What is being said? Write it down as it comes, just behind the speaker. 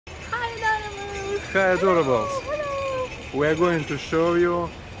Hi adorables! We are going to show you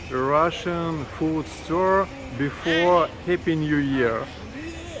a Russian food store before Happy New Year.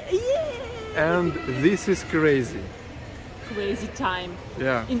 And this is crazy. Crazy time.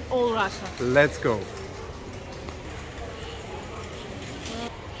 Yeah. In all Russia. Let's go.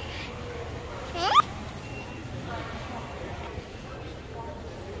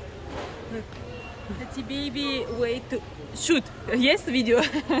 Kati baby, wait to shoot. Yes, video.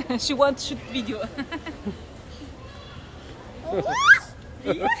 She wants to shoot video.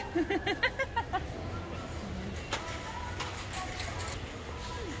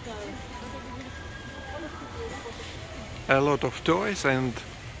 A lot of toys and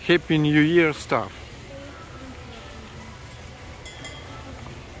Happy New Year stuff.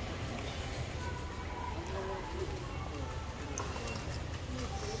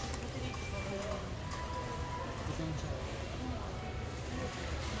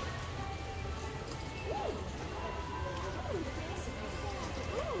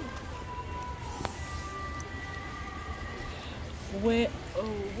 Where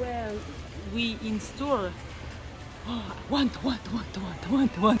we in store? Oh,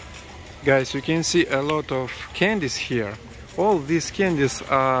 want. Guys, you can see a lot of candies here. All these candies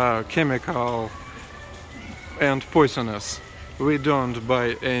are chemical and poisonous. We don't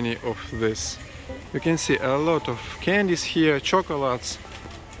buy any of this. You can see a lot of candies here, chocolates.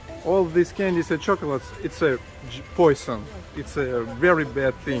 All these candies and chocolates, it's a poison. It's a very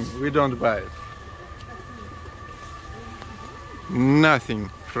bad thing. We don't buy it. Nothing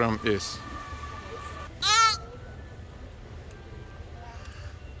from this.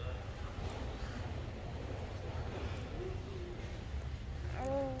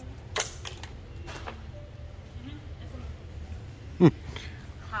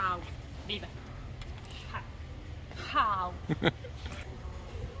 How? Viva. How?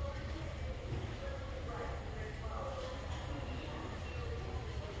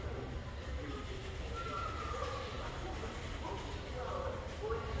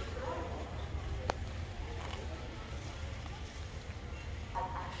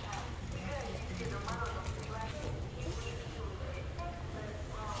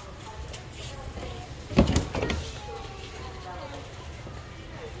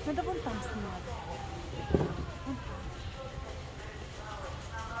 Надо вон там снимать.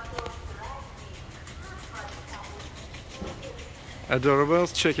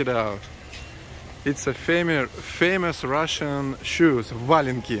 Adorables, check it out. It's a famous Russian shoes,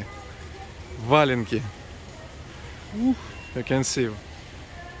 valenki. Valenki. You can see.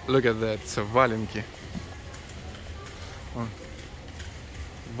 Look at that, it's a valenki.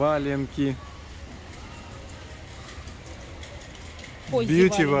 Valenki.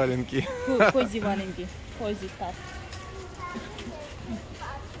 Beauty valenki. Cozy valenki. Cozy stuff.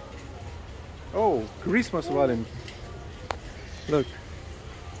 Oh, Christmas valenki. Look.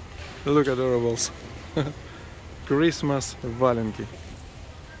 Look, adorables. Christmas valenki.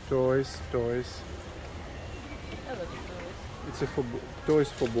 Toys. It's for toys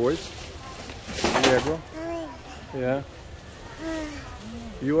for boys. Lego. Yeah.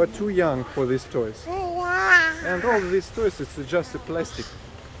 You are too young for these toys. And all these toys, it's just a plastic.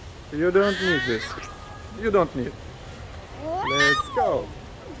 You don't need this. You don't need. Let's go.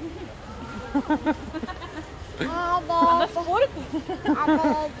 She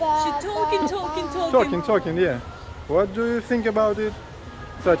Talking, yeah. What do you think about it,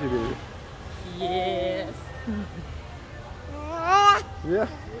 Sati baby? Yes. Yeah.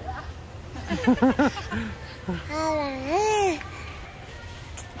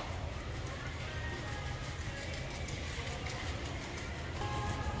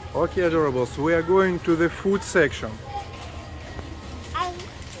 Okay, adorables, we are going to the food section.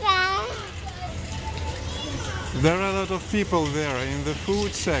 There are a lot of people there in the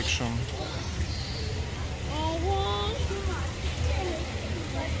food section.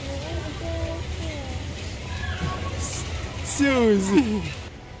 Susie!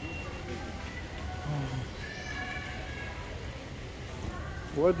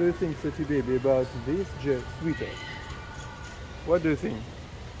 What do you think, Sati baby, about this sweater? What do you think?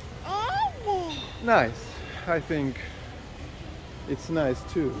 Nice. I think it's nice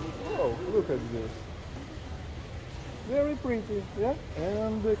too. Oh, look at this. Very pretty, yeah?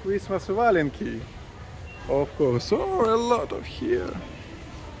 And the Christmas valenki. Of course. Oh, a lot of here.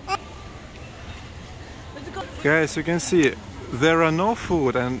 Guys, you can see there are no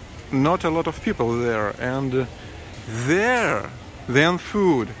food and not a lot of people there. And there, then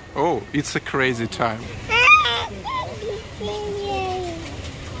food. Oh, it's a crazy time.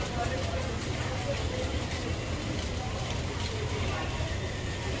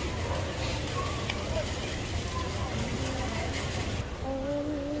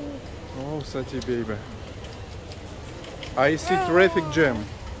 Sati baby. I see traffic jam.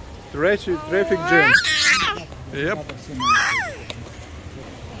 Traffic jam. Yep.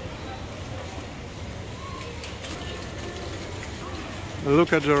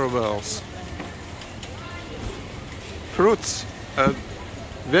 Look at durables. Fruits,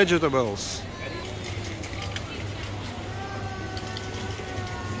 vegetables.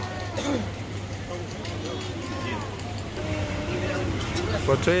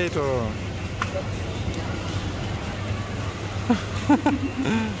 Potato.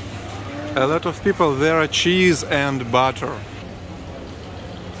 A lot of people there are cheese and butter.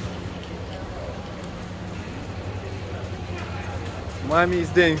 Mommy is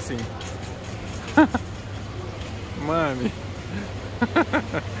dancing. Mommy.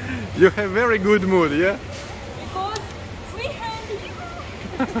 You have very good mood, yeah? Because free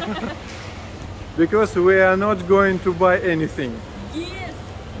hand. Because we are not going to buy anything. Yes.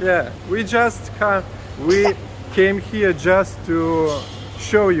 Yeah, we came here just to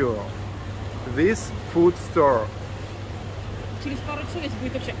show you this food store. Через пару часов здесь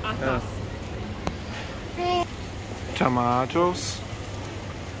будет вообще атас. Tomatoes.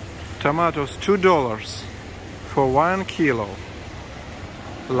 Tomatoes $2 for 1 kilo.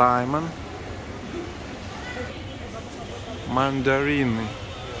 Lemon. Mandarin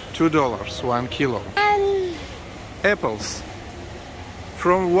 $2 1 kilo. Apples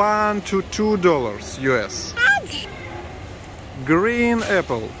from $1 to $2 US. Green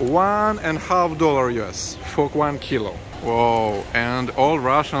apple $1.50 US for 1 kilo. Whoa, and all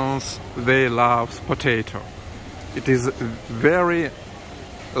Russians, they love potato. It is very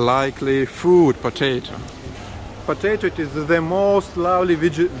likely food, potato. Potato, it is the most lovely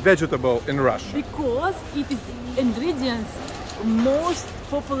vegetable in Russia. Because it is ingredients most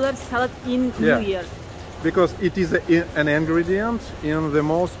popular salad in New Year. Because it is an ingredient in the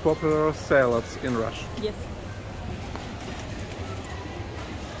most popular salads in Russia. Yes.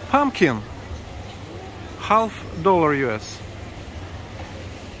 Pumpkin, $50 US.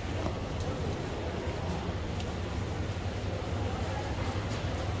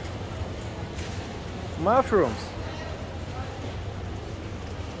 Mushrooms.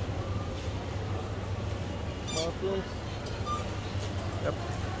 Yep.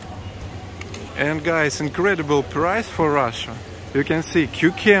 And guys, incredible price for Russia. You can see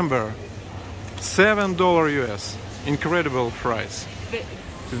cucumber, $7 US. Incredible price.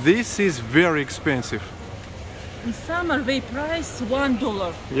 This is very expensive. In summer they price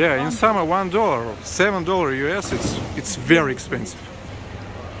 $1. Yeah, in summer $1, $7 US. It's very expensive.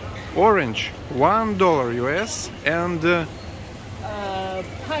 Orange $1 US and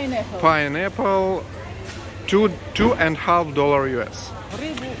pineapple $2.50 US.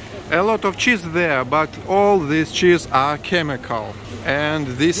 A lot of cheese there, but all these cheese are chemical. And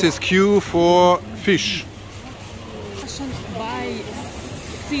this is Q for fish. Buy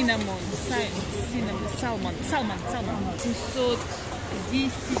cinnamon, salmon. So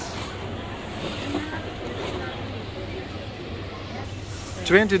this is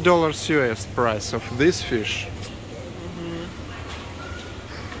 $20 US price of this fish.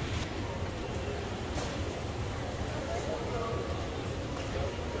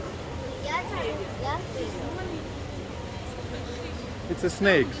 It's a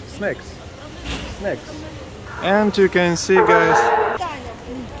snakes. And you can see, guys,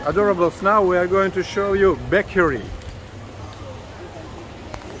 adorables. Now we are going to show you bakery.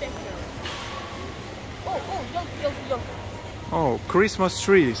 Oh, Christmas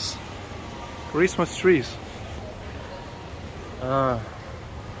trees. Christmas trees.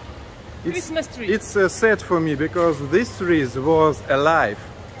 Christmas tree. It's sad for me because this tree was alive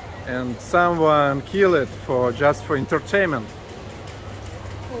and someone killed it just for entertainment.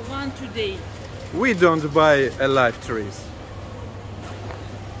 For one today. We don't buy alive trees.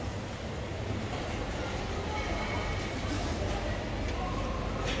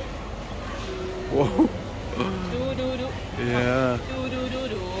 Whoa. Yeah.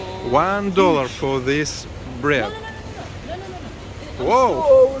 $1 for this bread. Whoa.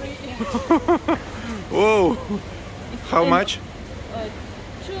 Whoa. How much?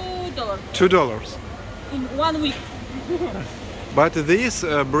 $2. $2. In 1 week. But this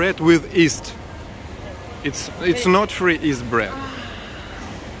bread with yeast. It's not free yeast bread.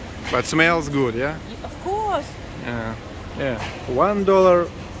 But smells good, yeah? Of course. Yeah. $1,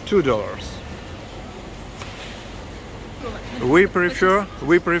 $2. We prefer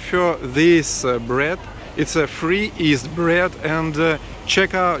this bread. It's a free yeast bread, and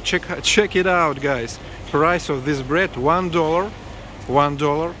check it out, guys. Price of this bread $1,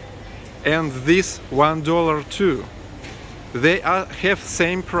 and this $1 too. They have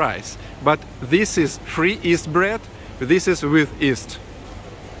same price, but this is free yeast bread. This is with yeast.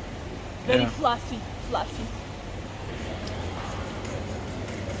 Very Yeah. fluffy, fluffy.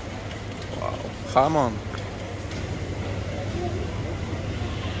 Wow, hamon.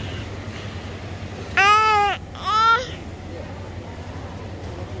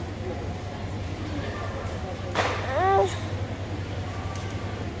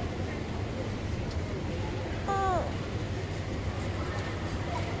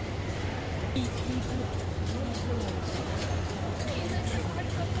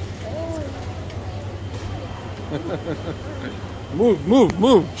 Move, move,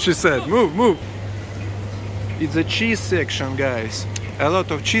 move, she said. Move, move. It's a cheese section, guys. A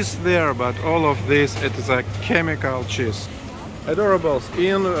lot of cheese there, but all of this, it is a chemical cheese. Adorables,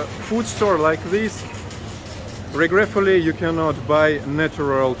 in a food store like this, regretfully, you cannot buy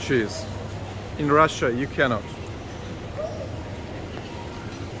natural cheese. In Russia, you cannot.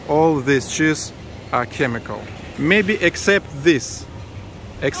 All these cheese are chemical. Maybe except this.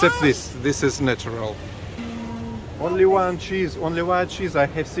 Except this. This is natural. Only one cheese I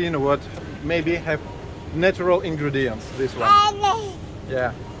have seen what maybe have natural ingredients. This one.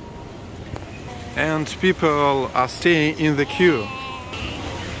 Yeah. And people are staying in the queue.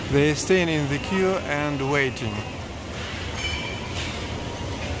 They're staying in the queue and waiting.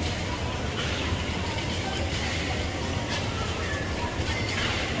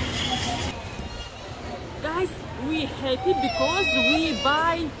 Guys, we happy because we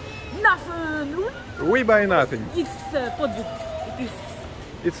buy nothing. We buy nothing. It's подвиг. It is,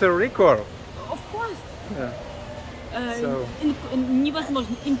 It's a record. of course. Yeah. So-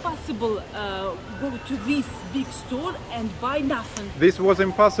 Невозможно, impossible go to this big store and buy nothing. This was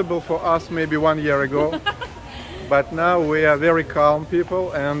impossible for us maybe 1 year ago, but now we are very calm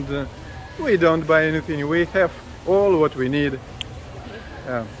people and we don't buy anything. We have all what we need.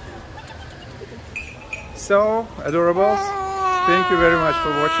 Yeah. So, adorables, thank you very much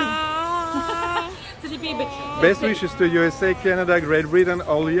for watching. Such a baby. Best wishes to USA, Canada, Great Britain,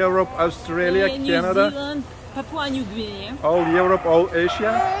 all Europe, Australia, New Canada, Zealand, Papua New Guinea. all Europe, all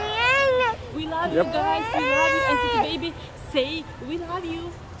Asia. We love Yep. you guys, we love you, and such a baby, say we love you.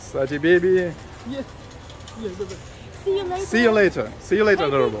 Sati baby. Yes. Yes. See you later. See you later. See you later,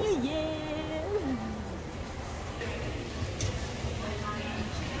 Happy adorables. New Year.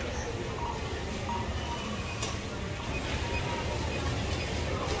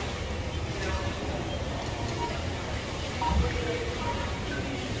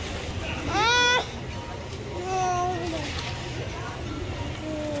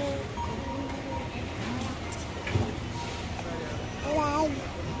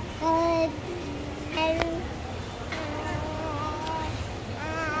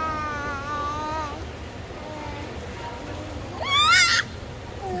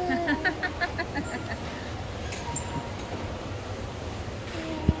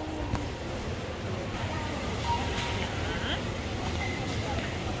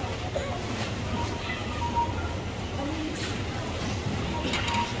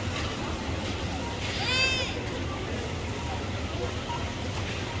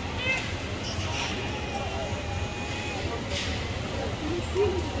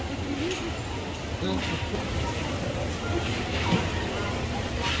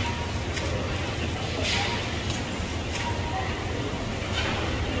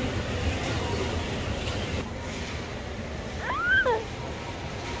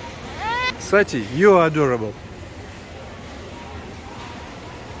 Sati, you are adorable.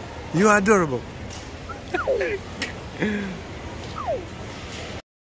 You are adorable.